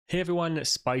Hey everyone,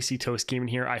 Spicy Toast Gaming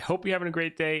here. I hope you're having a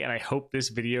great day and I hope this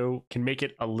video can make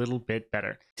it a little bit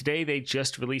better. Today they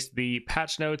just released the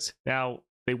patch notes. Now,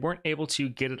 they weren't able to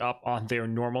get it up on their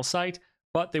normal site,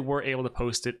 but they were able to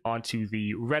post it onto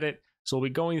the Reddit. So we'll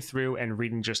be going through and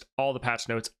reading just all the patch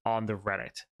notes on the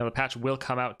Reddit. Now the patch will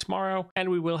come out tomorrow and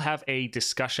we will have a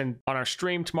discussion on our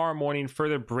stream tomorrow morning,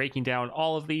 further breaking down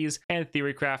all of these and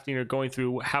theory crafting or going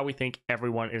through how we think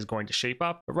everyone is going to shape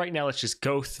up. But right now, let's just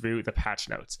go through the patch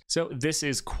notes. So this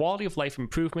is quality of life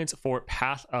improvements for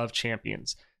Path of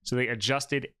Champions. So they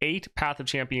adjusted 8 Path of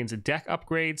Champions deck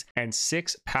upgrades and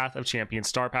 6 Path of Champions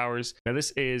star powers. Now this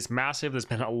is massive. There's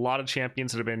been a lot of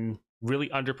champions that have been really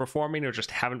underperforming or just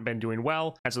haven't been doing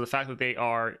well. And so the fact that they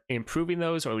are improving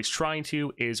those, or at least trying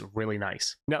to, is really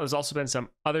nice. Now, there's also been some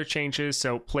other changes.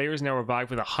 So players now revive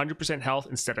with 100% health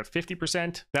instead of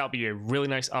 50%. That'll be a really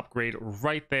nice upgrade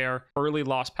right there. Early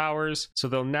lost powers. So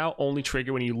they'll now only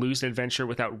trigger when you lose an adventure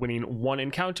without winning 1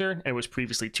 encounter, and it was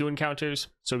previously 2 encounters.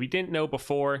 So if you didn't know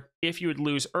before, if you would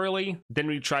lose early, then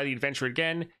when you try the adventure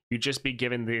again, you'd just be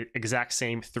given the exact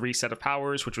same 3 set of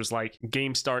powers, which was like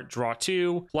game start, draw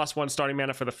 2, +1 starting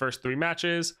mana for the first 3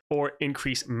 matches, or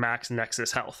increase max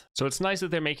Nexus health. So it's nice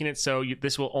that they're making it so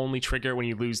this will only trigger when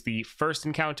you lose the first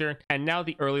encounter. And now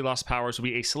the early lost powers will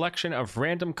be a selection of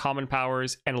random common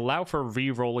powers and allow for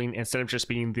re-rolling instead of just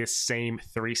being this same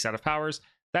 3 set of powers.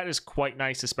 That is quite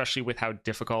nice, especially with how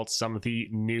difficult some of the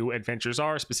new adventures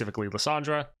are, specifically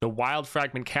Lysandra. The wild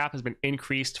fragment cap has been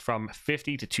increased from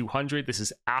 50 to 200. This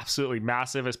is absolutely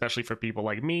massive, especially for people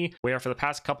like me, where for the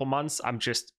past couple months, I'm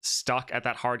just stuck at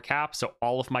that hard cap. So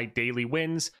all of my daily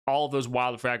wins, all of those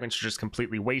wild fragments are just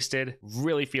completely wasted.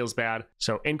 Really feels bad.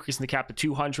 So increasing the cap to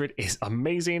 200 is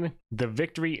amazing. The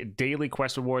victory daily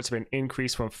quest rewards have been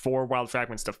increased from 4 wild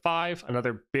fragments to 5.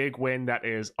 Another big win that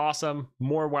is awesome.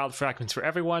 More wild fragments for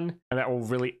everyone. And that will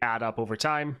really add up over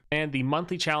time. And the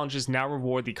monthly challenges now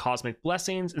reward the cosmic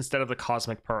blessings instead of the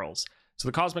cosmic pearls. So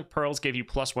the cosmic pearls gave you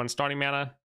 +1 starting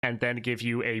mana and then give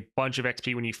you a bunch of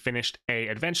XP when you finished a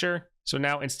adventure. So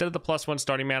now instead of the +1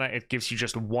 starting mana, it gives you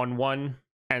just 1/1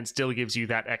 and still gives you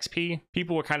that XP.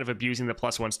 People were kind of abusing the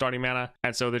 +1 starting mana,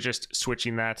 and so they're just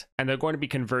switching that. And they're going to be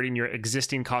converting your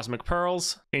existing cosmic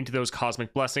pearls into those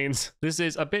cosmic blessings. This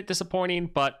is a bit disappointing,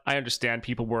 but I understand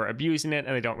people were abusing it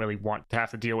and they don't really want to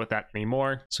have to deal with that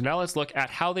anymore. So now let's look at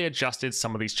how they adjusted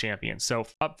some of these champions. So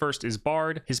up first is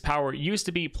Bard. His power used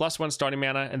to be +1 starting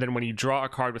mana, and then when you draw a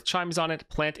card with chimes on it,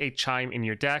 plant a chime in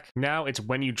your deck. Now it's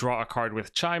when you draw a card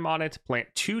with chime on it, plant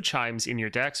 2 chimes in your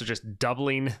deck, so just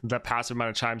doubling the passive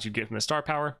amount of chimes you get from the star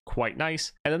power. Quite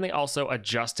nice. And then they also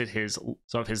adjusted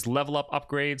some of his level up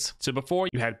upgrades. So before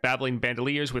you had Babbling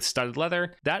Bandoliers with studded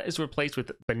leather, that is replaced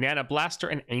with Banana Blaster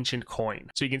and Ancient Coin.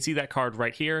 So you can see that card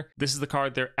right here. This is the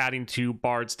card they're adding to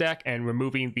Bard's deck and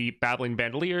removing the Babbling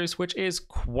Bandoliers, which is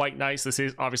quite nice. This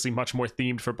is obviously much more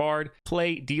themed for Bard.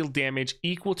 Play, deal damage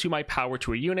equal to my power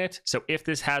to a unit. So if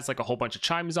this has like a whole bunch of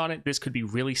chimes on it, this could be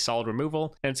really solid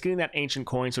removal. And it's getting that Ancient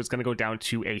Coin, so it's going to go down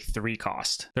to a 3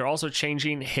 cost. They're also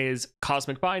changing his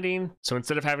Cosmic Binding. So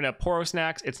instead of having a Poro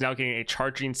Snacks, it's now getting a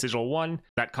Charging Sigil 1.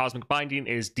 That Cosmic Binding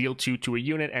is deal 2 to a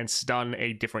unit and stun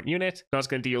a different unit. Now it's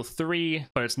going to deal 3,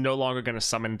 but it's no longer going to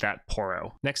summon that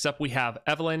Poro. Next up, we have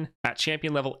Evelyn. At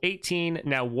champion level 18,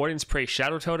 now Warden's Prey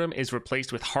Shadow Totem is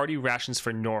replaced with Hearty Rations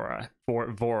for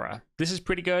Vora. This is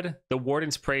pretty good. The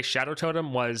Warden's Prey Shadow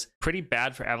Totem was pretty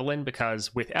bad for Evelyn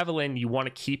because with Evelyn, you want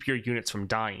to keep your units from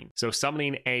dying. So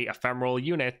summoning a ephemeral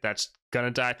unit that's gonna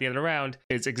die at the end of the round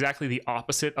is exactly the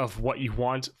opposite of what you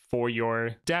want for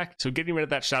your deck. So getting rid of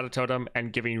that Shadow Totem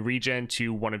and giving regen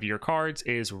to one of your cards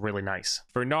is really nice.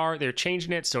 For Gnar, they're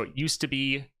changing it. So it used to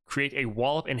be create a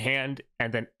Wallop in hand,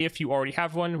 and then if you already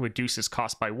have one, reduce its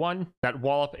cost by 1. That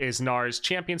Wallop is Gnar's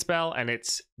champion spell, and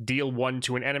it's deal 1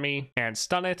 to an enemy and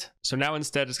stun it. So now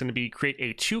instead it's going to be create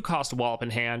a 2-cost Wallop in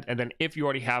hand, and then if you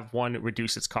already have one,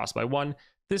 reduce its cost by 1.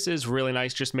 This is really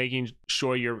nice, just making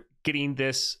sure you're getting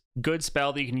this good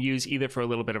spell that you can use either for a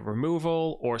little bit of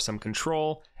removal or some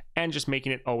control, and just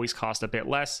making it always cost a bit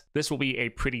less. This will be a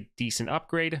pretty decent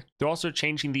upgrade. They're also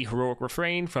changing the Heroic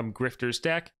Refrain from Grifter's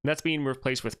deck, and that's being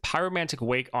replaced with Pyromantic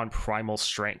Wake on Primal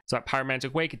Strength. So that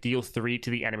Pyromantic Wake, deal 3 to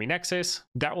the enemy Nexus.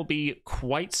 That will be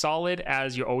quite solid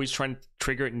as you're always trying to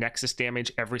trigger Nexus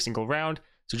damage every single round.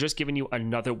 So just giving you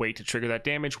another way to trigger that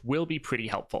damage will be pretty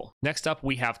helpful. Next up,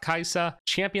 we have Kaisa,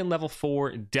 champion level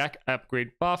 4, deck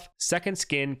upgrade buff. Second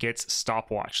skin gets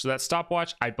Stopwatch. So that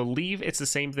Stopwatch, I believe it's the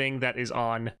same thing that is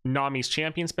on Nami's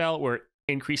champion spell, where it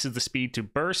increases the speed to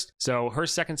burst. So her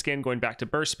second skin going back to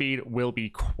burst speed will be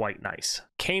quite nice.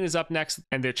 Kayn is up next,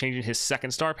 and they're changing his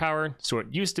second star power. So it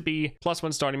used to be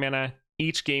 +1 starting mana,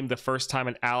 each game the first time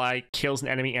an ally kills an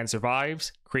enemy and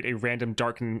survives, create a random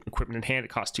darkened equipment in hand, it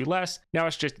costs 2 less. Now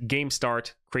it's just game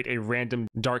start, create a random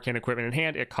darkened equipment in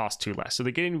hand, it costs 2 less. So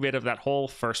they're getting rid of that whole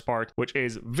first part, which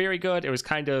is very good. It was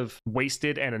kind of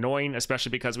wasted and annoying,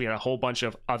 especially because we had a whole bunch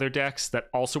of other decks that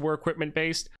also were equipment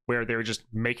based, where they were just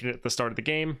making it at the start of the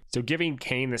game. So giving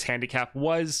Kayn this handicap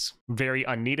was very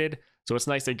unneeded. So it's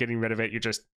nice they're getting rid of it. You're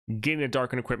just getting a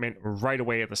darkened equipment right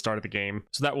away at the start of the game.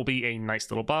 So that will be a nice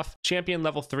little buff. Champion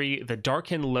level 3, the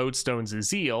Darkened Lodestone's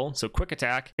Zeal, so quick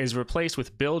attack, is replaced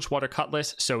with Bilgewater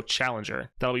Cutlass, so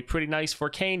Challenger. That'll be pretty nice for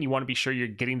Kayn. You want to be sure you're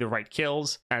getting the right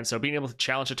kills. And so being able to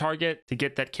challenge a target to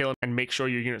get that kill and make sure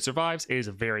your unit survives is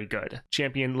very good.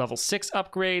 Champion level 6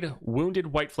 upgrade, Wounded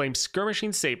White Flame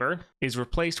Skirmishing Saber, is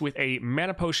replaced with a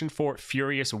mana potion for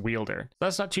Furious Wielder. So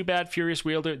that's not too bad. Furious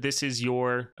Wielder, this is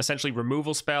your essentially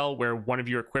removal spell where one of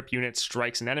your equipped units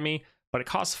strikes an enemy, but it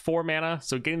costs 4 mana,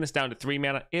 so getting this down to 3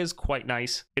 mana is quite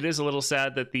nice. It is a little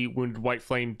sad that the Wounded White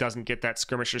Flame doesn't get that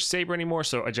Skirmisher Saber anymore,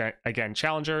 so again,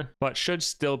 Challenger, but should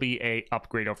still be a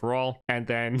upgrade overall. And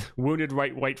then Wounded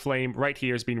White Flame right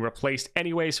here is being replaced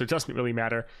anyway, so it doesn't really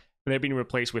matter. And they're being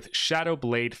replaced with Shadow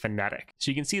Blade Fanatic. So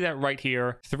you can see that right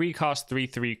here, 3 cost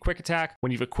 3/3 quick attack.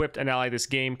 When you've equipped an ally this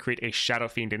game, create a Shadow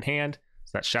Fiend in hand.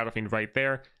 So that's Shadow Fiend right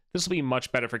there. This will be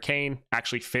much better for Kayn,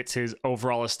 actually fits his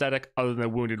overall aesthetic other than the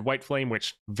Wounded White Flame,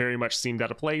 which very much seemed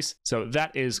out of place. So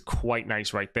that is quite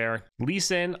nice right there. Lee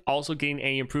Sin also getting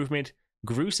a improvement.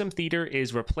 Gruesome Theater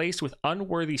is replaced with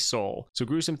Unworthy Soul. So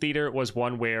Gruesome Theater was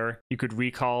one where you could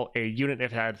recall a unit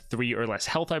if it had 3 or less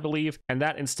health, I believe, and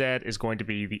that instead is going to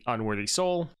be the Unworthy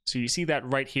Soul. So you see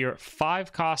that right here,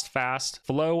 5 cost fast,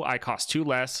 flow, I cost 2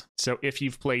 less. So if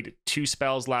you've played 2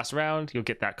 spells last round, you'll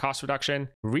get that cost reduction.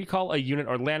 Recall a unit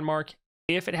or landmark.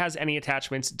 If it has any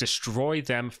attachments, destroy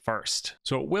them first.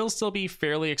 So it will still be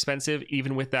fairly expensive,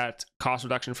 even with that cost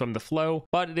reduction from the flow,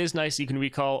 but it is nice you can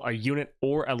recall a unit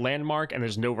or a landmark and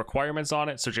there's no requirements on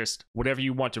it. So just whatever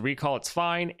you want to recall, it's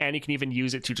fine. And you can even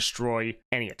use it to destroy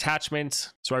any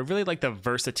attachments. So I really like the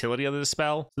versatility of this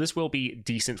spell. So this will be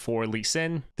decent for Lee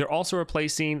Sin. They're also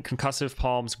replacing Concussive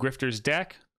Palm's Grifter's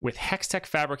deck with Hextech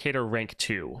Fabricator rank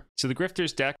 2. So the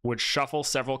Grifter's deck would shuffle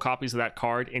several copies of that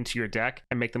card into your deck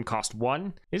and make them cost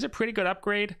 1. It is a pretty good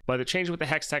upgrade, but it changed with the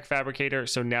Hextech Fabricator,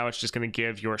 so now it's just going to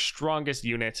give your strongest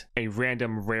unit a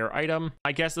random rare item.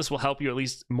 I guess this will help you at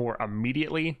least more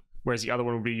immediately, whereas the other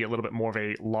one would be a little bit more of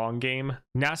a long game.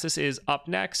 Nasus is up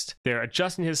next. They're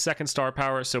adjusting his second star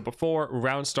power, so before,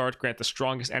 round start grant the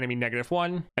strongest enemy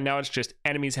 -1, and now it's just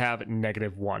enemies have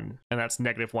 -1, and that's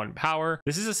 -1 power.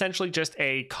 This is essentially just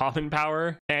a common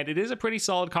power, and it is a pretty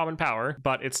solid common power,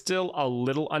 but it's still a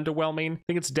little underwhelming. I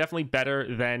think it's definitely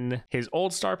better than his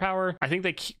old star power. I think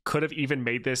they could have even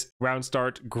made this round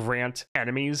start grant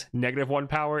enemies -1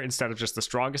 power instead of just the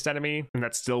strongest enemy, and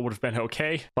that still would have been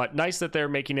okay, but nice that they're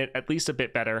making it at least a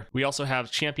bit better. We also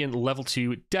have champion level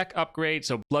 2 deck upgrade.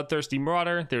 So Bloodthirsty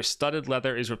Marauder, their studded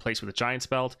leather is replaced with a Giant's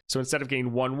Belt. So instead of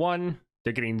getting 1/1,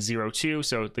 they're getting 0/2,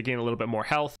 so they're getting a little bit more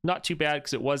health. Not too bad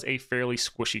because it was a fairly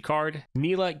squishy card.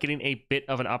 Neela getting a bit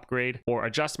of an upgrade or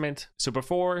adjustment. So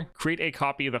before, create a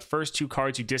copy of the first 2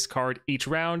 cards you discard each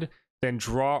round, then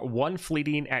draw 1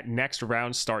 fleeting at next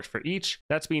round start for each.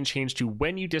 That's being changed to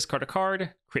when you discard a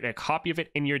card, create a copy of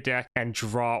it in your deck, and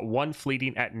draw 1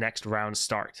 fleeting at next round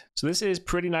start. So this is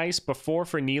pretty nice. Before,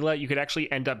 for Neela, you could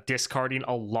actually end up discarding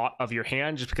a lot of your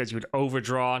hand just because you would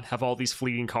overdraw and have all these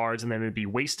fleeting cards and then it'd be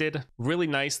wasted. Really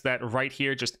nice that right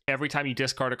here, just every time you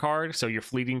discard a card, so your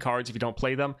fleeting cards, if you don't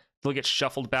play them, they'll get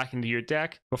shuffled back into your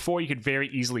deck. Before, you could very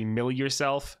easily mill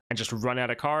yourself and just run out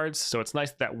of cards, so it's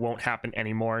nice that won't happen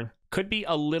anymore. Could be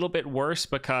a little bit worse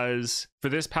because for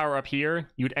this power up here,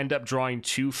 you'd end up drawing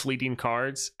 2 fleeting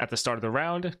cards at the start of the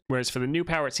round, whereas for the new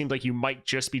power, it seems like you might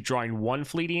just be drawing 1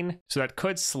 fleeting, so that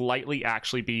could slightly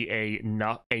actually be a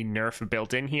nerf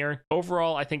built in here.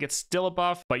 Overall, I think it's still a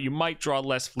buff, but you might draw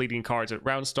less fleeting cards at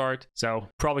round start, so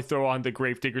probably throw on the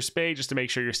Gravedigger Spade just to make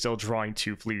sure you're still drawing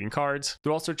 2 fleeting cards.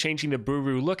 They're also changing the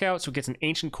Buru Lookout, so it gets an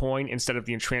Ancient Coin instead of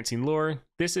the Entrancing Lure.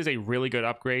 This is a really good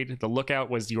upgrade. The Lookout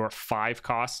was your 5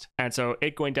 cost, and so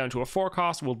it going down to a 4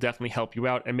 cost will definitely help you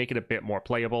out and make it a bit more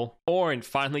playable. Orin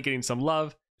finally getting some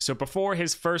love. So before,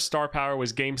 his first star power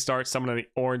was game start, summon the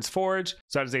Orin's Forge.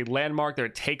 So that is a landmark that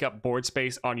would take up board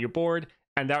space on your board,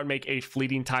 and that would make a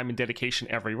fleeting time and dedication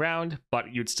every round,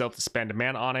 but you'd still have to spend a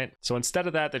mana on it. So instead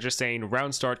of that, they're just saying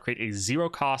round start, create a 0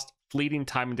 cost fleeting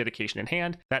time and dedication in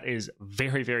hand. That is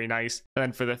very, very nice. And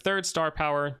then for the third star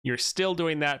power, you're still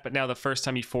doing that, but now the first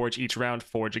time you forge each round,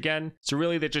 forge again. So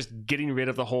really they're just getting rid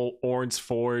of the whole Orn's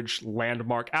Forge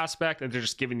landmark aspect, and they're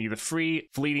just giving you the free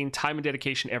fleeting time and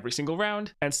dedication every single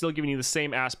round, and still giving you the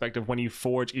same aspect of when you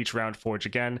forge each round, forge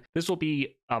again. This will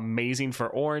be amazing for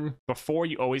Ornn. Before,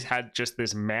 you always had just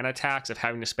this mana tax of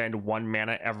having to spend 1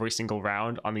 mana every single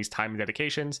round on these time and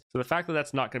dedications. So the fact that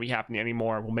that's not going to be happening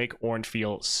anymore will make Ornn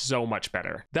feel so much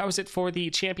better. That was it for the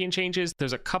champion changes.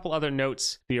 There's a couple other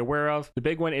notes to be aware of. The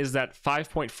big one is that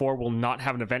 5.4 will not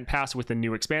have an event pass with the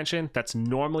new expansion. That's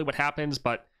normally what happens,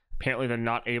 but apparently they're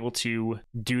not able to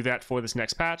do that for this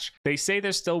next patch. They say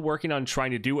they're still working on trying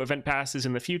to do event passes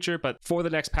in the future, but for the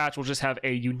next patch, we'll just have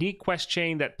a unique quest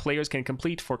chain that players can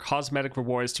complete for cosmetic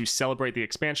rewards to celebrate the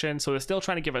expansion. So they're still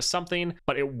trying to give us something,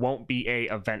 but it won't be a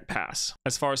event pass.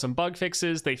 As far as some bug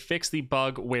fixes, they fixed the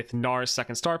bug with Gnar's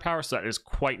second star power, so that is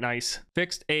quite nice.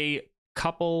 Fixed a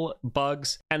couple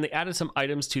bugs, and they added some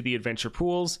items to the adventure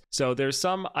pools. So there's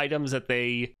some items that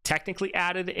they technically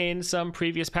added in some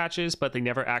previous patches, but they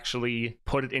never actually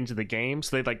put it into the game.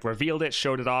 So they like revealed it,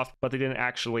 showed it off, but they didn't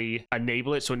actually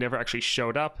enable it, so it never actually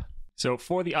showed up. So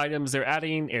for the items they're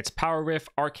adding, it's Power Riff,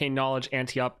 Arcane Knowledge,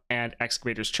 Anti-Up, and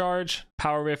Excavator's Charge.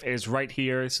 Power Riff is right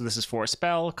here, so this is for a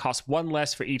spell. Costs 1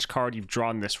 less for each card you've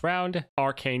drawn this round.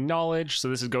 Arcane Knowledge, so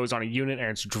this goes on a unit and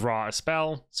it's draw a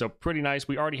spell. So pretty nice.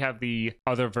 We already have the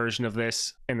other version of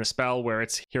this in the spell where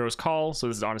it's Hero's Call, so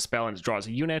this is on a spell and it draws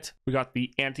a unit. We got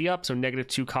the Anti-Up, so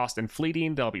 -2 cost and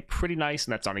fleeting. That'll be pretty nice,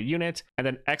 and that's on a unit. And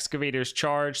then Excavator's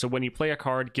Charge, so when you play a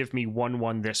card, give me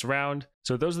 1/1 this round.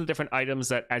 So those are the different items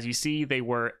that, as you see, they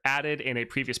were added in a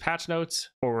previous patch notes,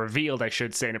 or revealed, I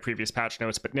should say, in a previous patch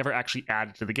notes, but never actually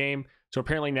added to the game. So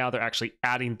apparently now they're actually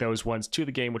adding those ones to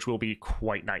the game, which will be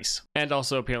quite nice. And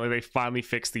also apparently they finally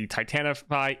fixed the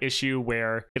Titanify issue,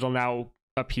 where it'll now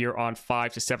appear on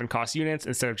 5 to 7 cost units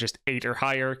instead of just 8 or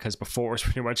higher, because before it was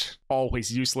pretty much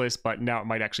always useless, but now it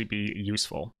might actually be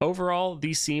useful. Overall,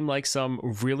 these seem like some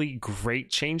really great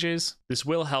changes. This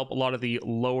will help a lot of the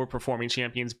lower performing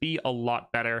champions be a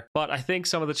lot better, but I think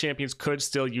some of the champions could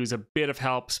still use a bit of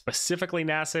help, specifically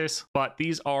Nasus, but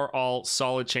these are all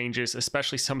solid changes,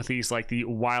 especially some of these like the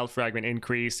Wild Fragment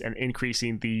increase and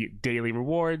increasing the daily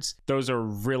rewards. Those are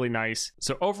really nice.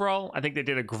 So overall, I think they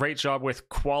did a great job with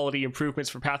quality improvements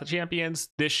for Path of Champions.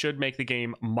 This should make the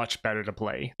game much better to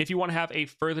play. If you want to have a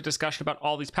further discussion about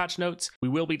all these patch notes, we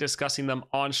will be discussing them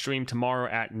on stream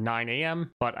tomorrow at 9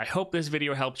 a.m. But I hope this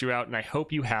video helped you out, and I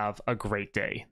hope you have a great day.